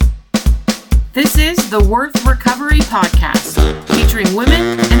This is the Worth Recovery Podcast, featuring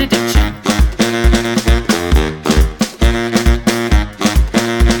women and addiction.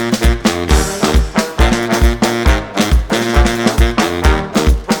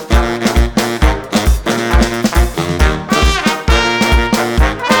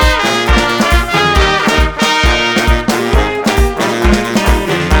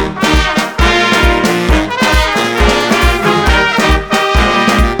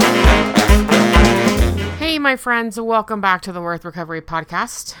 My friends, welcome back to the Worth Recovery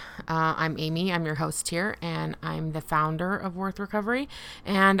Podcast. I'm Amy. I'm your host here, and I'm the founder of Worth Recovery,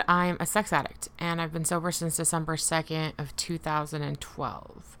 and I'm a sex addict, and I've been sober since December 2nd of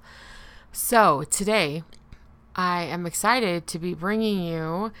 2012. So today, I am excited to be bringing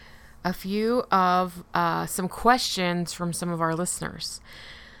you a few of some questions from some of our listeners.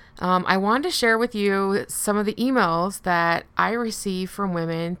 I wanted to share with you some of the emails that I receive from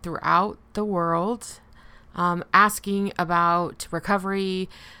women throughout the world, asking about recovery,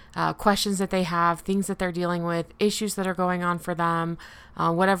 questions that they have, things that they're dealing with, issues that are going on for them,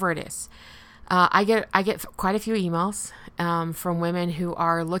 whatever it is. I get quite a few emails from women who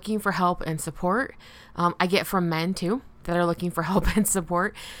are looking for help and support. I get from men too that are looking for help and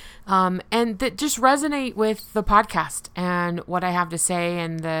support, and that just resonate with the podcast and what I have to say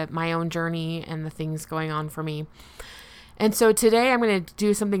and my own journey and the things going on for me. And so today I'm going to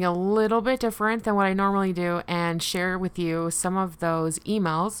do something a little bit different than what I normally do and share with you some of those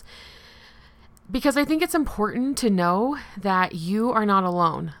emails, because I think it's important to know that you are not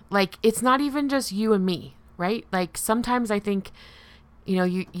alone. Like, it's not even just you and me, right? Like, sometimes I think,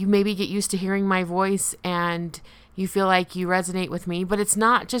 you maybe get used to hearing my voice and you feel like you resonate with me, but it's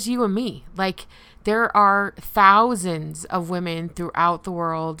not just you and me. Like, there are thousands of women throughout the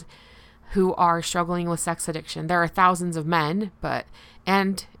world who are struggling with sex addiction. There are thousands of men,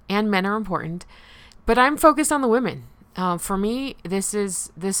 and men are important, but I'm focused on the women. For me, this is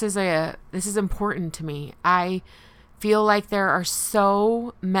important to me. I feel like there are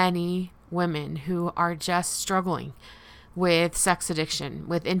so many women who are just struggling with sex addiction,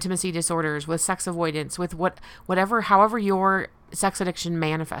 with intimacy disorders, with sex avoidance, with however your sex addiction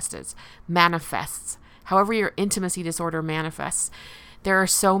manifests, however your intimacy disorder manifests. There are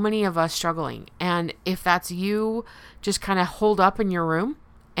so many of us struggling. And if that's you, just kind of holed up in your room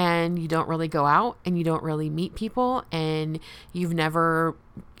and you don't really go out and you don't really meet people and you've never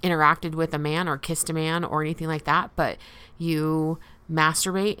interacted with a man or kissed a man or anything like that, but you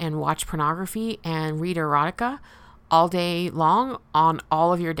masturbate and watch pornography and read erotica all day long on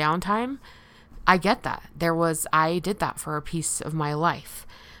all of your downtime, I get that. I did that for a piece of my life.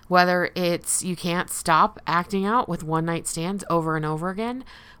 Whether it's you can't stop acting out with one-night stands over and over again,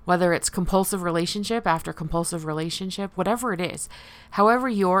 whether it's compulsive relationship after compulsive relationship, whatever it is, however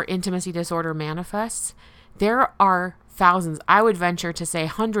your intimacy disorder manifests, there are thousands, I would venture to say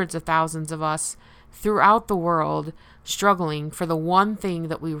hundreds of thousands of us throughout the world struggling for the one thing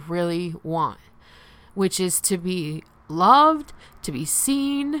that we really want, which is to be loved, to be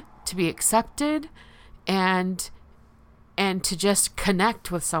seen, to be accepted, and to just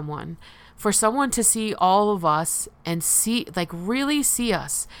connect with someone, for someone to see all of us and really see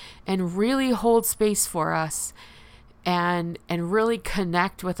us and really hold space for us and really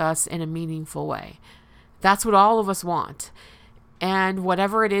connect with us in a meaningful way. That's what all of us want. And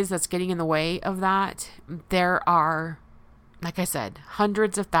whatever it is that's getting in the way of that, there are, like I said,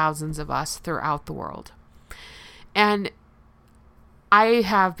 hundreds of thousands of us throughout the world. And I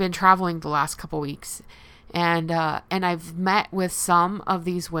have been traveling the last couple weeks, and I've met with some of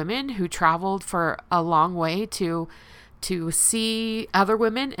these women who traveled for a long way to see other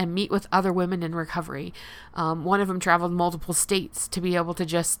women and meet with other women in recovery. One of them traveled multiple states to be able to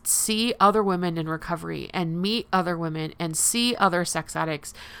just see other women in recovery and meet other women and see other sex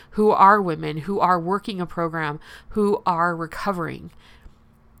addicts who are women, who are working a program, who are recovering.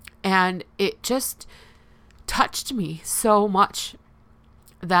 And it just touched me so much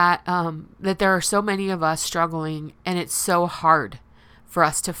that there are so many of us struggling, and it's so hard for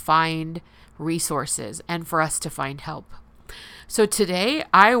us to find resources and for us to find help. So today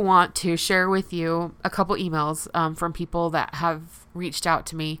I want to share with you a couple emails from people that have reached out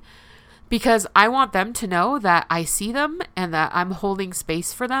to me, because I want them to know that I see them and that I'm holding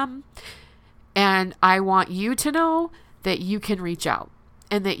space for them. And I want you to know that you can reach out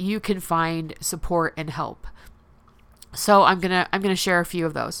and that you can find support and help. So I'm gonna share a few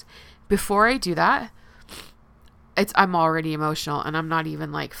of those. Before I do that, I'm already emotional and I'm not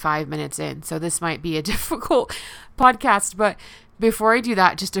even like 5 minutes in, so this might be a difficult podcast. But before I do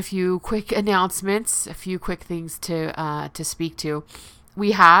that, just a few quick announcements, a few quick things to speak to.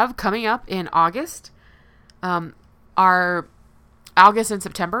 we have coming up in August, our August and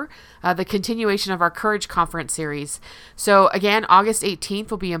September, the continuation of our Courage Conference series. So again, August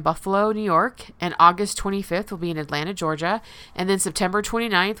 18th will be in Buffalo, New York, and August 25th will be in Atlanta, Georgia, and then September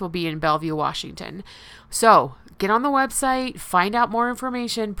 29th will be in Bellevue, Washington. So get on the website, find out more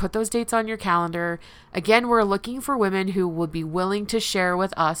information, put those dates on your calendar. Again, we're looking for women who would be willing to share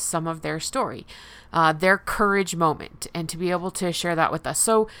with us some of their story, their courage moment, and to be able to share that with us.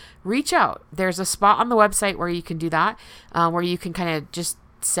 So reach out. There's a spot on the website where you can do that, where you can kind of just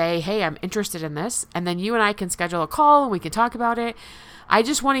say, hey, I'm interested in this. And then you and I can schedule a call and we can talk about it. I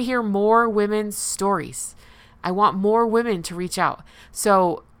just want to hear more women's stories. I want more women to reach out.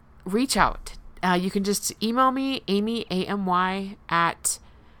 So reach out. You can just email me, Amy, AMY, at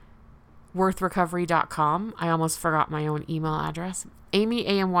worthrecovery.com. I almost forgot my own email address. Amy,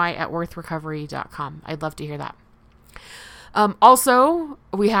 AMY, at worthrecovery.com. I'd love to hear that. Also,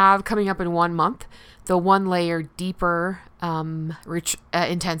 we have coming up in 1 month, the 1 Layer Deeper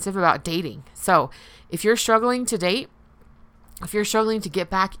intensive about dating. So if you're struggling to date, if you're struggling to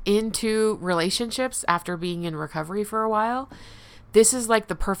get back into relationships after being in recovery for a while, this is like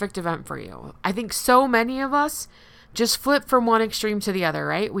the perfect event for you. I think so many of us just flip from one extreme to the other,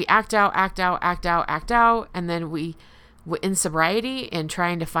 right? We act out, and then we in sobriety and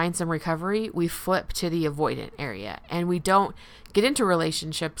trying to find some recovery, we flip to the avoidant area and we don't get into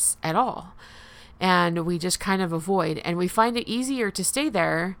relationships at all. And we just kind of avoid, and we find it easier to stay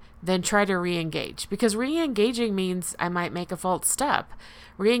there than try to re-engage, because re-engaging means I might make a false step.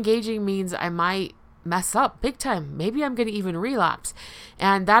 Re-engaging means I might mess up big time. Maybe I'm going to even relapse.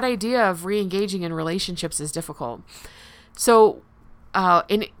 And that idea of re-engaging in relationships is difficult. So,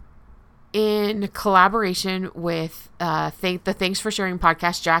 in collaboration with the Thanks for Sharing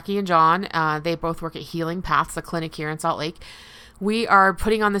podcast, Jackie and John, they both work at Healing Paths, the clinic here in Salt Lake. We are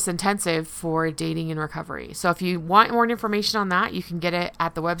putting on this intensive for dating and recovery. So if you want more information on that, you can get it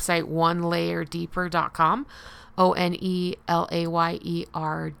at the website onelayerdeeper.com,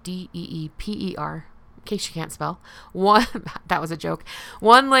 ONELAYERDEEPER. In case you can't spell. That was a joke.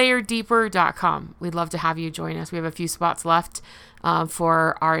 onelayerdeeper.com. We'd love to have you join us. We have a few spots left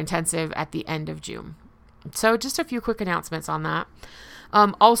for our intensive at the end of June. So just a few quick announcements on that.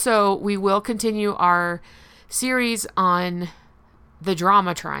 Also, we will continue our series on the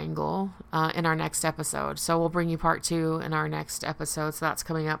drama triangle in our next episode. So we'll bring you part 2 in our next episode. So that's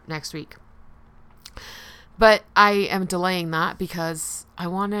coming up next week. But I am delaying that because I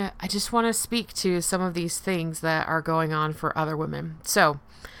just want to speak to some of these things that are going on for other women. So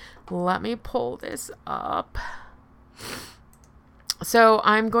let me pull this up. So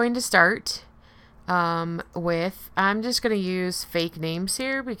I'm going to start I'm just going to use fake names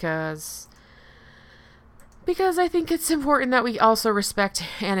here because I think it's important that we also respect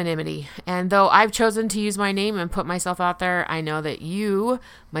anonymity. And though I've chosen to use my name and put myself out there, I know that you,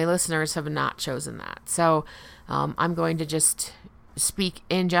 my listeners, have not chosen that. So I'm going to just speak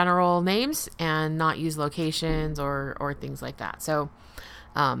in general names and not use locations or things like that. So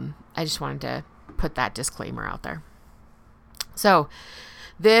I just wanted to put that disclaimer out there. So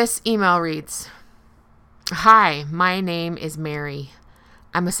this email reads, "Hi, my name is Mary.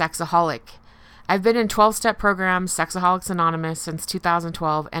 I'm a sexaholic. I've been in 12-step programs, Sexaholics Anonymous, since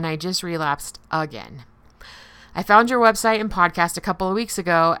 2012, and I just relapsed again. I found your website and podcast a couple of weeks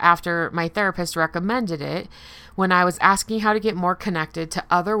ago after my therapist recommended it when I was asking how to get more connected to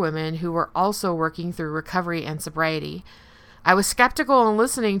other women who were also working through recovery and sobriety. I was skeptical in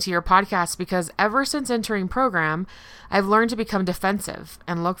listening to your podcast because ever since entering program, I've learned to become defensive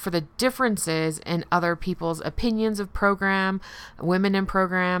and look for the differences in other people's opinions of program, women in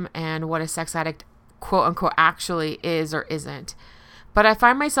program, and what a sex addict quote unquote actually is or isn't. But I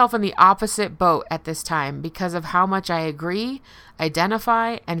find myself in the opposite boat at this time because of how much I agree,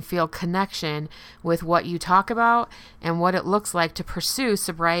 identify, and feel connection with what you talk about and what it looks like to pursue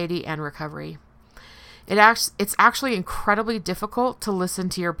sobriety and recovery. It's actually incredibly difficult to listen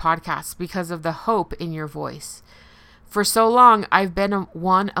to your podcast because of the hope in your voice. For so long, I've been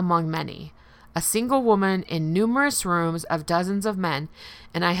one among many, a single woman in numerous rooms of dozens of men,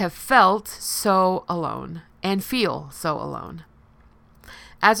 and I have felt so alone and feel so alone.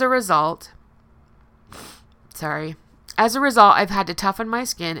 As a result, I've had to toughen my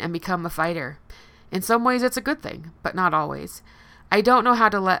skin and become a fighter. In some ways, it's a good thing, but not always. I don't know how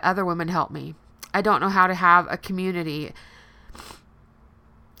to let other women help me. I don't know how to have a community.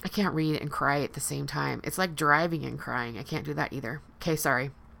 I can't read and cry at the same time. It's like driving and crying. I can't do that either. Okay,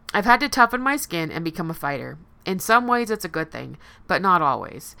 sorry. I've had to toughen my skin and become a fighter. In some ways, it's a good thing, but not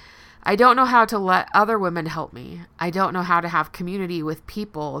always. I don't know how to let other women help me. I don't know how to have community with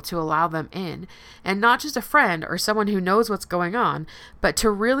people to allow them in, and not just a friend or someone who knows what's going on, but to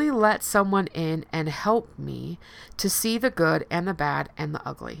really let someone in and help me to see the good and the bad and the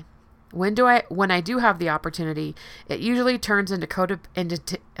ugly. When I do have the opportunity, it usually turns When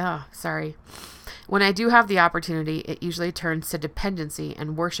I do have the opportunity, it usually turns to dependency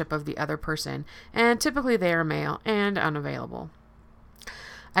and worship of the other person, and typically they are male and unavailable.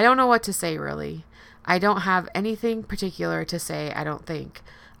 I don't know what to say, really. I don't have anything particular to say, I don't think,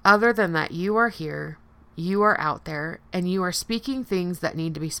 other than that you are here, you are out there, and you are speaking things that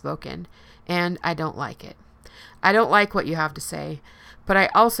need to be spoken, and I don't like it. I don't like what you have to say, but I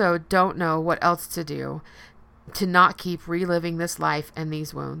also don't know what else to do to not keep reliving this life and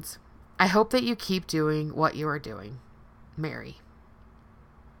these wounds. I hope that you keep doing what you are doing. Mary.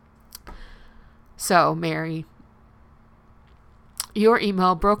 So, Mary, your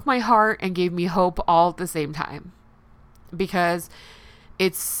email broke my heart and gave me hope all at the same time, because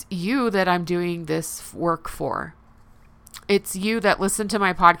it's you that I'm doing this work for. It's you that listen to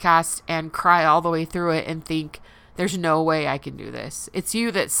my podcast and cry all the way through it and think, there's no way I can do this. It's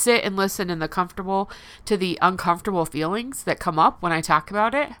you that sit and listen in the comfortable to the uncomfortable feelings that come up when I talk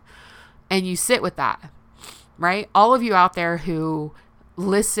about it. And you sit with that, right? All of you out there who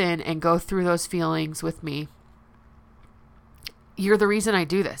listen and go through those feelings with me, you're the reason I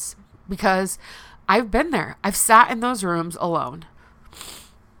do this, because I've been there. I've sat in those rooms alone.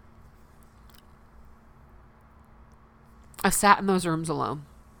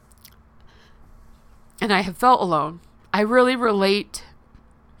 And I have felt alone. I really relate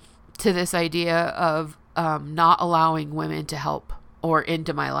to this idea of not allowing women to help or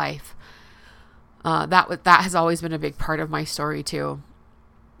into my life. That has always been a big part of my story too.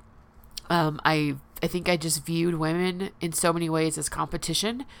 I think I just viewed women in so many ways as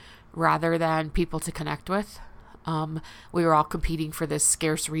competition rather than people to connect with. We were all competing for this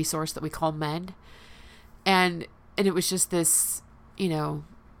scarce resource that we call men. And it was just this,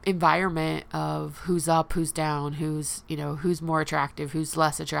 environment of who's up, who's down, who's more attractive, who's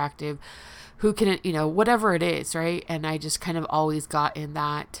less attractive, who can, whatever it is. Right. And I just kind of always got in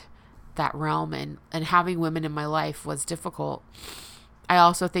that realm, and having women in my life was difficult. I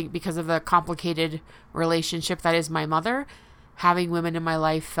also think because of the complicated relationship that is my mother, having women in my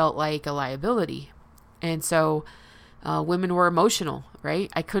life felt like a liability. And so women were emotional,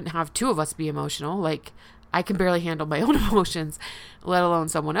 right? I couldn't have two of us be emotional. Like, I can barely handle my own emotions, let alone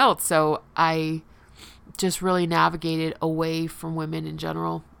someone else. So I just really navigated away from women in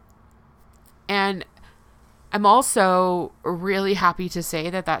general. And I'm also really happy to say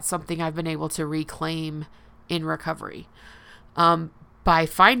that that's something I've been able to reclaim in recovery. By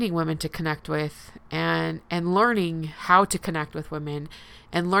finding women to connect with and learning how to connect with women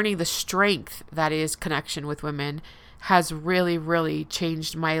and learning the strength that is connection with women has really, really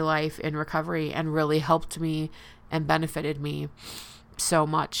changed my life in recovery and really helped me and benefited me so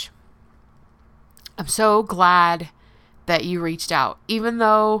much. I'm so glad that you reached out, even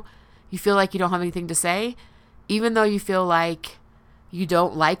though you feel like you don't have anything to say, even though you feel like you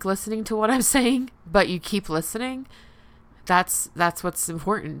don't like listening to what I'm saying, but you keep listening. That's what's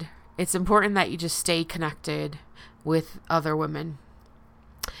important. It's important that you just stay connected with other women.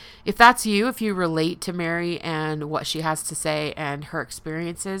 If that's you, if you relate to Mary and what she has to say and her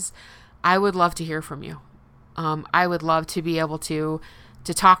experiences, I would love to hear from you. I would love to be able to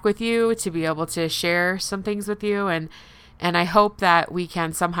talk with you, to be able to share some things with you. And I hope that we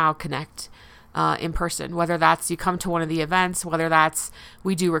can somehow connect in person, whether that's you come to one of the events, whether that's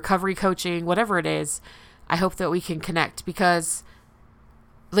we do recovery coaching, whatever it is. I hope that we can connect, because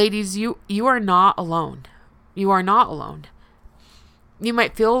ladies, you are not alone. You are not alone. You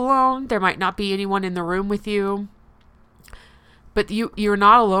might feel alone. There might not be anyone in the room with you, but you're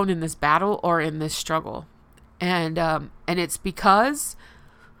not alone in this battle or in this struggle. And it's because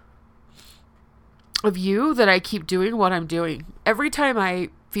of you that I keep doing what I'm doing. Every time I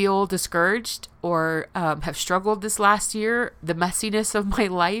feel discouraged or have struggled this last year, the messiness of my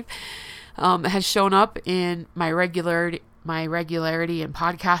life has shown up in my regularity in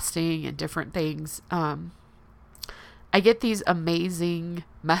podcasting and different things. I get these amazing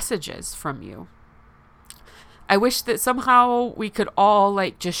messages from you. I wish that somehow we could all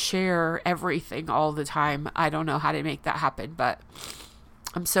just share everything all the time. I don't know how to make that happen, but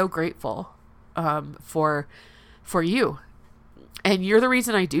I'm so grateful for you. And you're the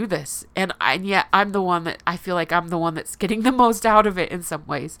reason I do this. And yet I'm the one that I feel like I'm the one that's getting the most out of it in some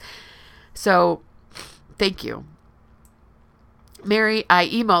ways. So thank you. Mary, I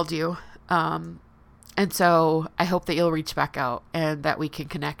emailed you. And so I hope that you'll reach back out and that we can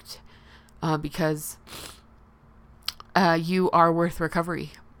connect because you are worth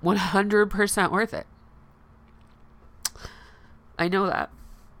recovery. 100% worth it. I know that.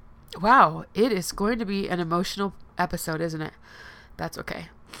 Wow, it is going to be an emotional episode, isn't it? That's okay.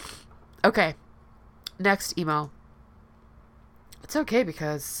 Okay, next email. It's okay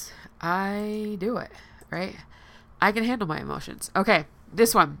because I do it, right? I can handle my emotions. Okay,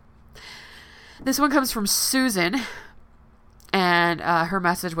 this one. This one comes from Susan, and her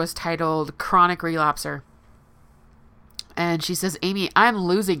message was titled Chronic Relapser. And she says, Amy, I'm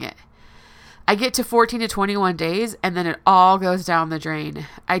losing it. I get to 14 to 21 days and then it all goes down the drain.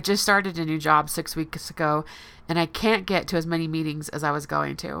 I just started a new job 6 weeks ago and I can't get to as many meetings as I was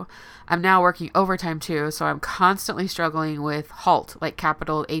going to. I'm now working overtime too, so I'm constantly struggling with HALT, like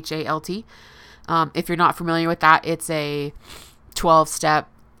capital HALT. If you're not familiar with that, it's a 12-step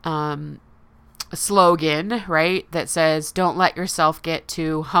slogan, right? That says, don't let yourself get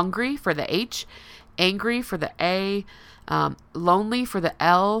too hungry for the H, angry for the A, lonely for the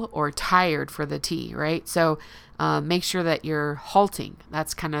L, or tired for the T, right? So make sure that you're halting.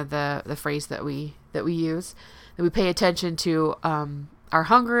 That's kind of the phrase that we use. That we pay attention to our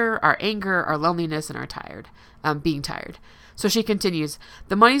hunger, our anger, our loneliness, and our being tired. So she continues,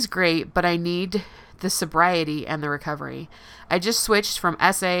 the money's great, but I need the sobriety and the recovery. I just switched from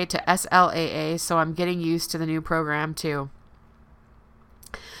SA to SLAA, so I'm getting used to the new program too.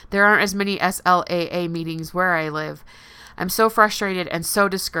 There aren't as many SLAA meetings where I live. I'm so frustrated and so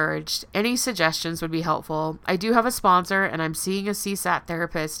discouraged. Any suggestions would be helpful. I do have a sponsor and I'm seeing a CSAT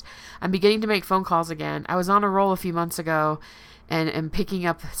therapist. I'm beginning to make phone calls again. I was on a roll a few months ago and am picking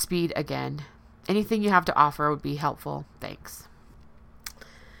up speed again. Anything you have to offer would be helpful. Thanks.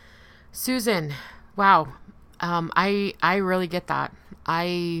 Susan, wow. I really get that.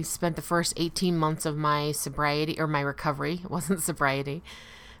 I spent the first 18 months of my sobriety, or my recovery. It wasn't sobriety.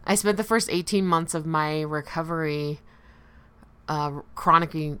 I spent the first 18 months of my recovery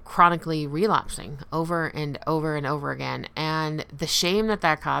chronically relapsing over and over and over again. And the shame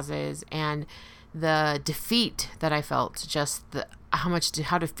that causes and the defeat that I felt, just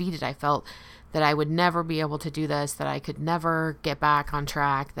how defeated I felt, that I would never be able to do this, that I could never get back on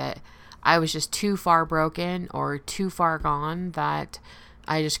track, that I was just too far broken or too far gone, that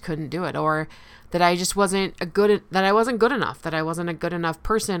I just couldn't do it, or that I just wasn't good enough, that I wasn't a good enough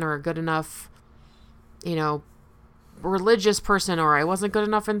person or a good enough, religious person, or I wasn't good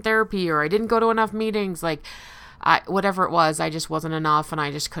enough in therapy, or I didn't go to enough meetings. Like, whatever it was, I just wasn't enough and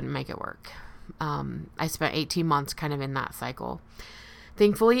I just couldn't make it work. I spent 18 months kind of in that cycle.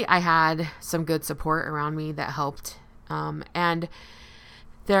 Thankfully, I had some good support around me that helped. And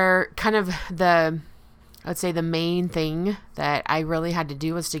they're kind of I'd say the main thing that I really had to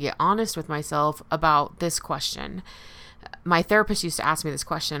do was to get honest with myself about this question. My therapist used to ask me this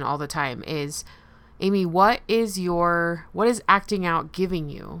question all the time is, Amy, what is acting out giving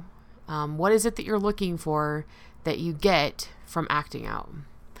you? What is it that you're looking for that you get from acting out?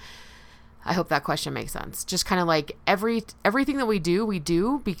 I hope that question makes sense. Just kind of like everything that we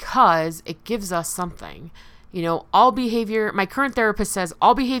do because it gives us something. All behavior, my current therapist says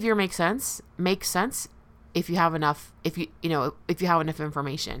all behavior makes sense if you have enough, if you have enough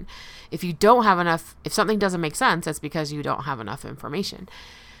information. If you don't have enough, if something doesn't make sense, that's because you don't have enough information.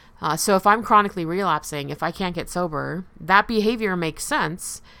 So if I'm chronically relapsing, if I can't get sober, that behavior makes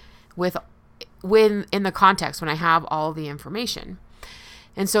sense when in the context, when I have all of the information.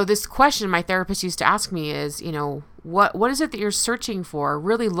 And so this question my therapist used to ask me is, what is it that you're searching for,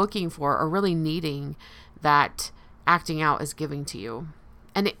 really looking for, or really needing that acting out is giving to you?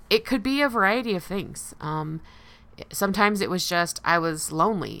 And it could be a variety of things. Sometimes it was just I was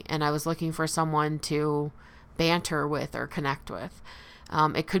lonely and I was looking for someone to banter with or connect with.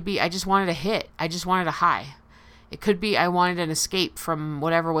 It could be I just wanted a hit. I just wanted a high. It could be I wanted an escape from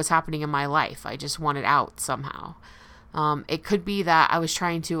whatever was happening in my life. I just wanted out somehow. It could be that I was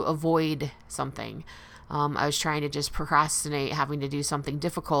trying to avoid something. I was trying to just procrastinate having to do something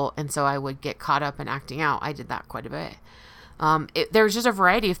difficult, and so I would get caught up in acting out. I did that quite a bit. There's just a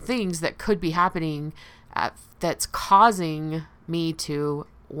variety of things that could be happening that's causing me to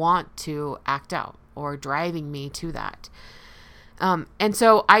want to act out or driving me to that. And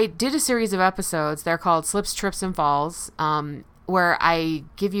so I did a series of episodes. They're called Slips, Trips, and Falls, where I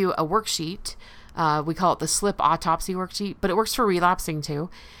give you a worksheet. We call it the slip autopsy worksheet, but it works for relapsing too.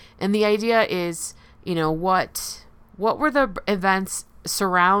 And the idea is, what were the events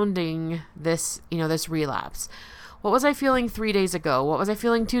surrounding this, this relapse? What was I feeling 3 days ago? What was I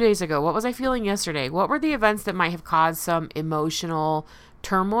feeling 2 days ago? What was I feeling yesterday? What were the events that might have caused some emotional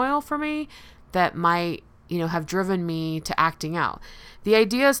turmoil for me that might, have driven me to acting out. The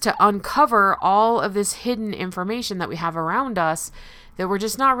idea is to uncover all of this hidden information that we have around us that we're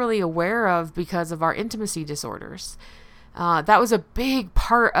just not really aware of because of our intimacy disorders. That was a big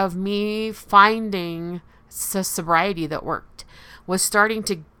part of me finding sobriety that worked, was starting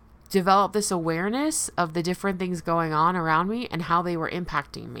to develop this awareness of the different things going on around me and how they were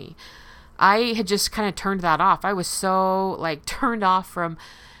impacting me. I had just kind of turned that off. I was so turned off from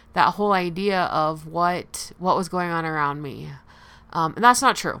that whole idea of what was going on around me. And that's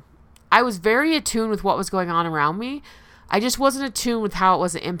not true. I was very attuned with what was going on around me. I just wasn't attuned with how it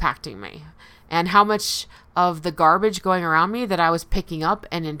was impacting me and how much of the garbage going around me that I was picking up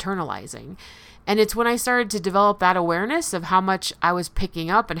and internalizing. And it's when I started to develop that awareness of how much I was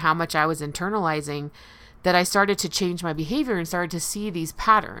picking up and how much I was internalizing that I started to change my behavior and started to see these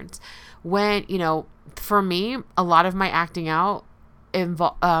patterns. When, for me, a lot of my acting out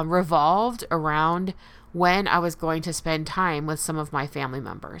revolved around when I was going to spend time with some of my family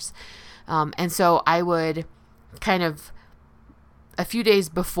members. And so I would kind of, a few days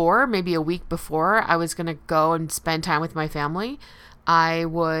before, maybe a week before I was going to go and spend time with my family, I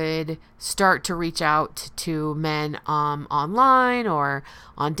would start to reach out to men online or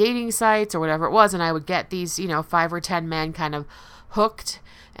on dating sites or whatever it was. And I would get these, 5 or 10 men kind of hooked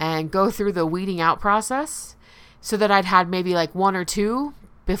and go through the weeding out process so that I'd had maybe 1 or 2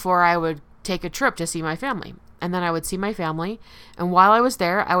 before I would take a trip to see my family. And then I would see my family. And while I was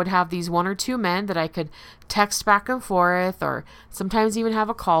there, I would have these 1 or 2 men that I could text back and forth or sometimes even have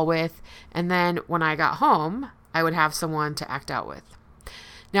a call with. And then when I got home, I would have someone to act out with.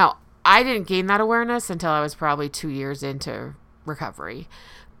 Now, I didn't gain that awareness until I was probably 2 years into recovery.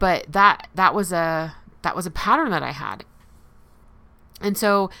 But that was a pattern that I had. And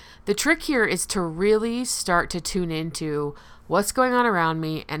so the trick here is to really start to tune into what's going on around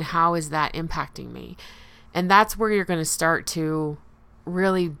me and how is that impacting me. And that's where you're going to start to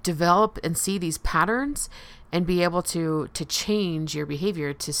really develop and see these patterns and be able to change your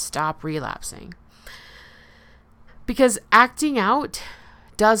behavior to stop relapsing. Because acting out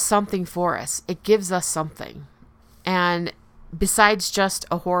does something for us. It gives us something. And besides just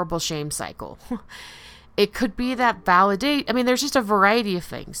a horrible shame cycle, it could be that there's just a variety of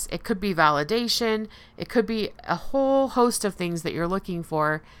things. It could be validation. It could be a whole host of things that you're looking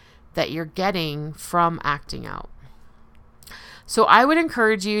for that you're getting from acting out. So I would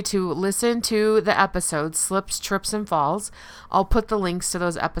encourage you to listen to the episodes, Slips, Trips, and Falls. I'll put the links to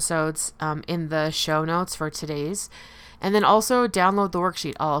those episodes in the show notes for today's. And then also download the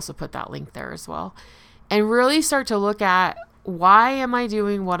worksheet. I'll also put that link there as well. And really start to look at, why am I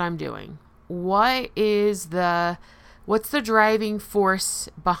doing what I'm doing? What's the driving force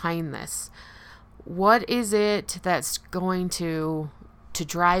behind this? What is it that's going to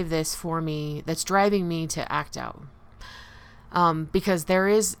drive this for me, that's driving me to act out?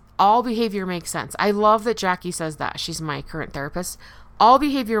 Because all behavior makes sense. I love that Jackie says that. She's my current therapist. All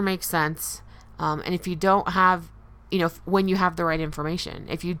behavior makes sense. And if you don't have, when you have the right information,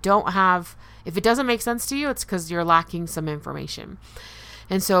 if it doesn't make sense to you, it's because you're lacking some information.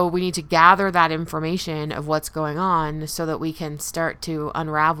 And so we need to gather that information of what's going on so that we can start to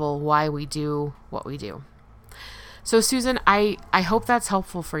unravel why we do what we do. So Susan, I hope that's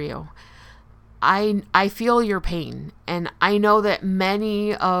helpful for you. I feel your pain, and I know that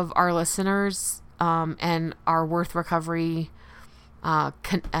many of our listeners and our Worth Recovery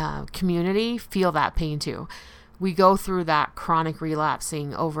community feel that pain too. We go through that chronic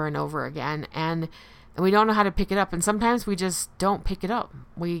relapsing over and over again, and we don't know how to pick it up. And sometimes we just don't pick it up.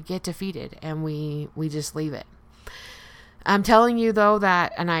 We get defeated and we just leave it. I'm telling you though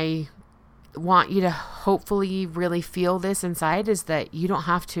that, and I want you to hopefully really feel this inside, is that you don't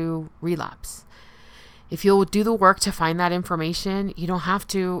have to relapse. If you'll do the work to find that information, you don't have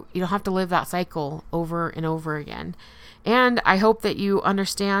to live that cycle over and over again. And I hope that you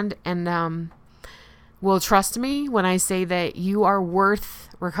understand and will trust me when I say that you are worth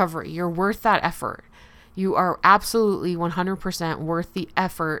recovery. You're worth that effort. You are absolutely 100% worth the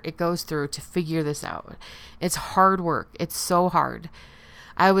effort it goes through to figure this out. It's hard work. It's so hard.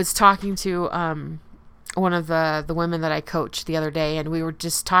 I was talking to one of the women that I coached the other day, and we were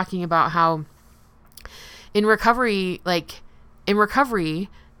just talking about how in recovery,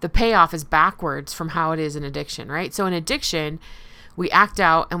 the payoff is backwards from how it is in addiction, right? So in addiction, we act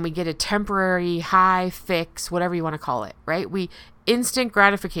out and we get a temporary high fix, whatever you want to call it, right? Instant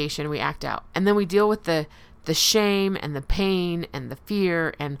gratification, we act out. And then we deal with the shame and the pain and the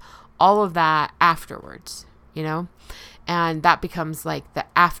fear and all of that afterwards, And that becomes like the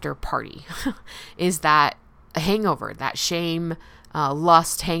after party is that hangover, that shame,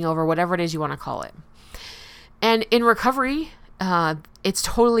 lust hangover, whatever it is you want to call it. And in recovery, it's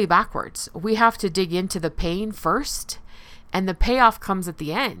totally backwards. We have to dig into the pain first, and the payoff comes at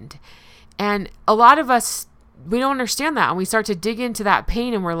the end. And a lot of us, we don't understand that. And we start to dig into that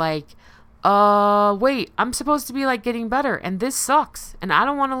pain and we're like, wait, I'm supposed to be like getting better, and this sucks, and I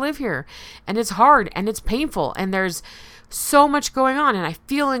don't want to live here, and it's hard, and it's painful, and there's so much going on, and I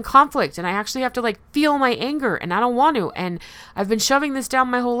feel in conflict, and I actually have to like feel my anger, and I don't want to, and I've been shoving this down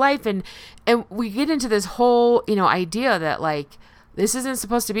my whole life, and we get into this whole, idea that like, this isn't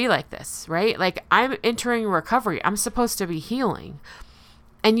supposed to be like this, right? Like, I'm entering recovery. I'm supposed to be healing,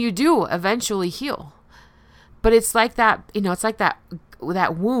 and you do eventually heal, but it's like that, it's like that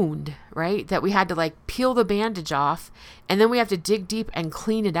wound, right? That we had to like peel the bandage off, and then we have to dig deep and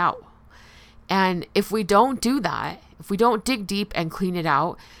clean it out. And if we don't do that, if we don't dig deep and clean it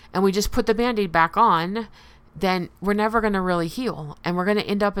out, and we just put the Band-Aid back on, then we're never going to really heal. And we're going to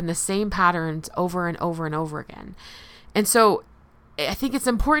end up in the same patterns over and over and over again. And so I think it's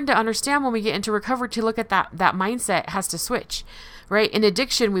important to understand when we get into recovery to look at that mindset has to switch, right? In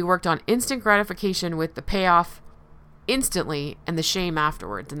addiction, we worked on instant gratification with the payoff instantly and the shame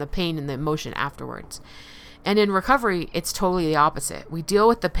afterwards, and the pain and the emotion afterwards. And in recovery, it's totally the opposite. We deal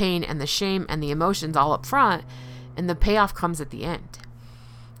with the pain and the shame and the emotions all up front, and the payoff comes at the end.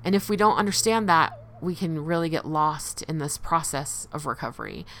 And if we don't understand that, we can really get lost in this process of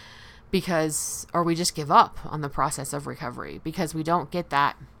recovery or we just give up on the process of recovery because we don't get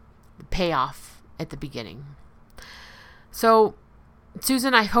that payoff at the beginning. So,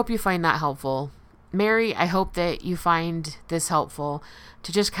 Susan, I hope you find that helpful. Mary, I hope that you find this helpful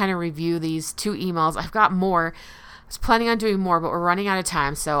to just kind of review these 2 emails. I've got more. I was planning on doing more, but we're running out of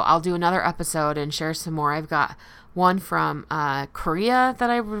time. So I'll do another episode and share some more. I've got one from Korea that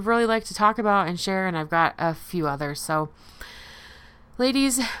I would really like to talk about and share. And I've got a few others. So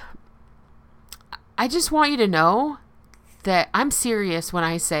ladies, I just want you to know that I'm serious when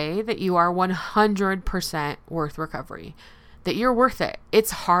I say that you are 100% worth recovery. That you're worth it.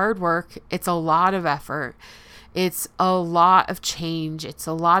 It's hard work. It's a lot of effort. It's a lot of change. It's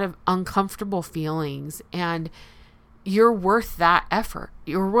a lot of uncomfortable feelings. And you're worth that effort.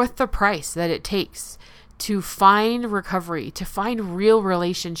 You're worth the price that it takes to find recovery, to find real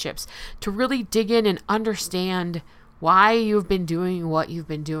relationships, to really dig in and understand why you've been doing what you've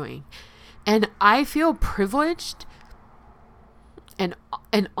been doing. And I feel privileged and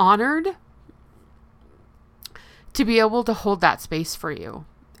honored to be able to hold that space for you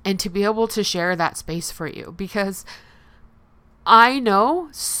and to be able to share that space for you, because I know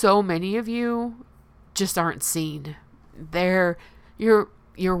so many of you just aren't seen. Your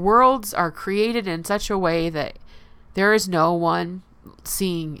worlds are created in such a way that there is no one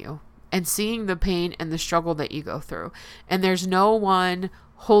seeing you and seeing the pain and the struggle that you go through. And there's no one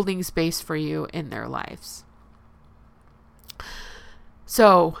holding space for you in their lives.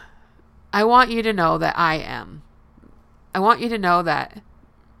 So I want you to know that I am. I want you to know that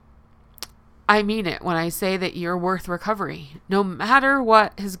I mean it when I say that you're worth recovery. No matter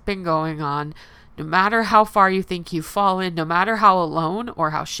what has been going on, no matter how far you think you've fallen, no matter how alone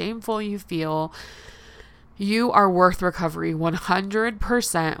or how shameful you feel, you are worth recovery,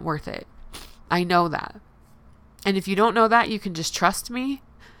 100% worth it. I know that. And if you don't know that, you can just trust me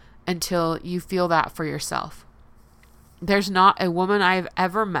until you feel that for yourself. There's not a woman I've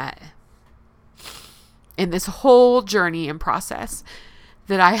ever met in this whole journey and process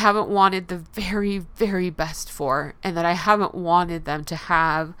that I haven't wanted the very, very best for, and that I haven't wanted them to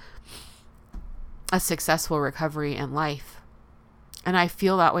have a successful recovery in life. And I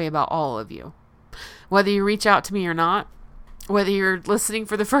feel that way about all of you. Whether you reach out to me or not, whether you're listening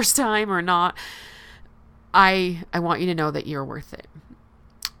for the first time or not, I want you to know that you're worth it.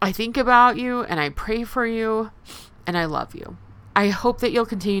 I think about you and I pray for you and I love you. I hope that you'll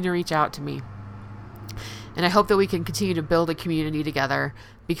continue to reach out to me. And I hope that we can continue to build a community together,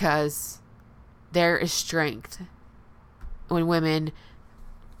 because there is strength when women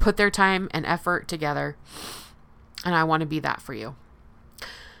put their time and effort together. And I want to be that for you.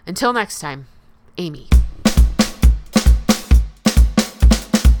 Until next time, Amy.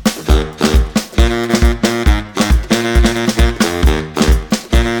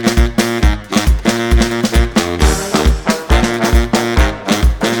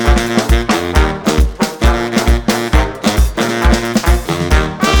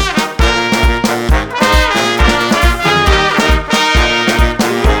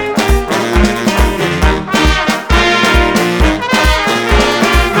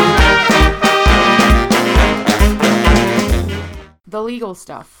 Legal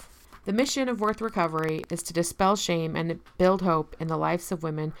stuff. The mission of Worth Recovery is to dispel shame and build hope in the lives of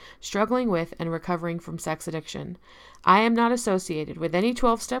women struggling with and recovering from sex addiction. I am not associated with any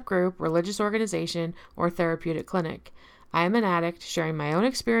 12-step group, religious organization, or therapeutic clinic. I am an addict sharing my own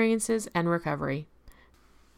experiences and recovery.